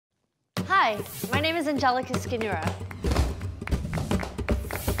Hi, my name is Anjelica Scannura.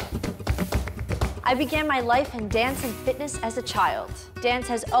 I began my life in dance and fitness as a child. Dance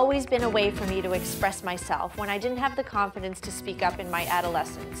has always been a way for me to express myself when I didn't have the confidence to speak up in my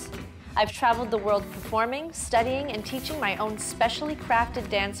adolescence. I've traveled the world performing, studying, and teaching my own specially crafted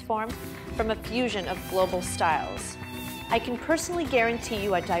dance form from a fusion of global styles. I can personally guarantee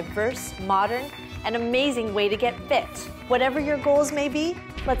you a diverse, modern, and amazing way to get fit. Whatever your goals may be,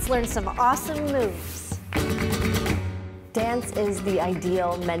 let's learn some awesome moves. Dance is the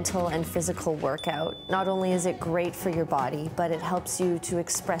ideal mental and physical workout. Not only is it great for your body, but it helps you to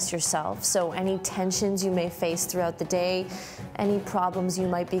express yourself. So any tensions you may face throughout the day, any problems you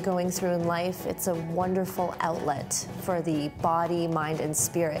might be going through in life, it's a wonderful outlet for the body, mind, and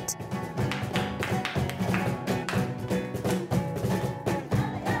spirit.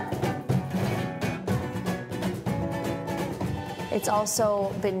 It's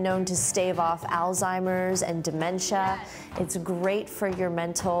also been known to stave off Alzheimer's and dementia. It's great for your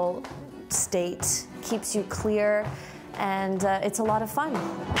mental state, keeps you clear, and it's a lot of fun.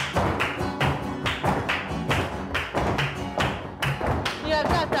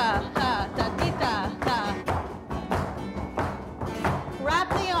 Wrap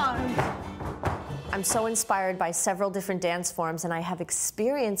the arms. I'm so inspired by several different dance forms, and I have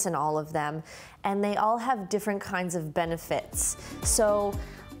experience in all of them, and they all have different kinds of benefits. So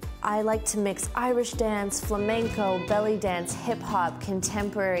I like to mix Irish dance, flamenco, belly dance, hip-hop,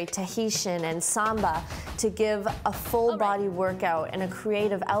 contemporary, Tahitian, and samba to give a full body workout and a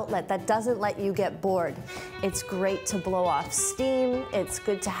creative outlet that doesn't let you get bored. It's great to blow off steam, it's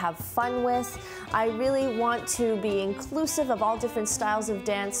good to have fun with. I really want to be inclusive of all different styles of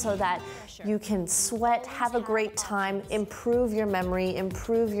dance so that you can sweat, have a great time, improve your memory,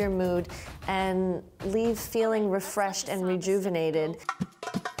 improve your mood, and leave feeling refreshed and rejuvenated.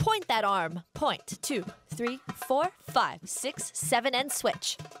 Point that arm. Point. 2, 3, 4, 5, 6, 7, and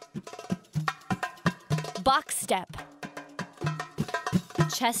switch. Box step.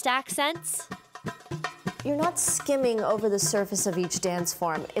 Chest accents. You're not skimming over the surface of each dance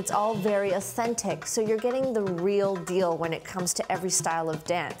form. It's all very authentic, so you're getting the real deal when it comes to every style of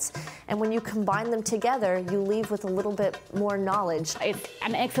dance. And when you combine them together, you leave with a little bit more knowledge. It's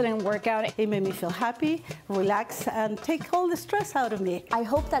an excellent workout. It made me feel happy, relax, and take all the stress out of me. I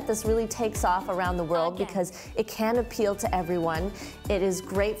hope that this really takes off around the world because it can appeal to everyone. It is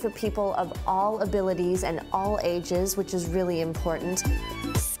great for people of all abilities and all ages, which is really important.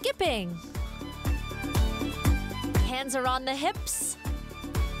 Skipping. Hands are on the hips.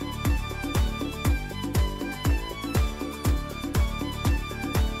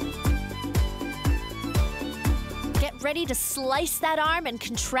 Get ready to slice that arm and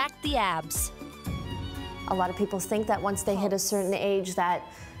contract the abs. A lot of people think that once they hit a certain age that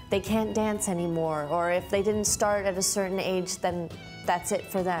they can't dance anymore, or if they didn't start at a certain age, then that's it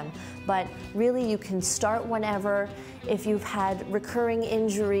for them. But really, you can start whenever. If you've had recurring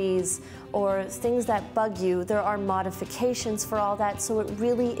injuries or things that bug you, there are modifications for all that, so it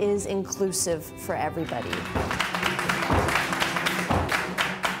really is inclusive for everybody.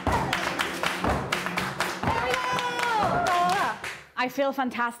 I feel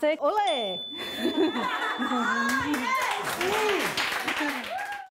fantastic. Ole!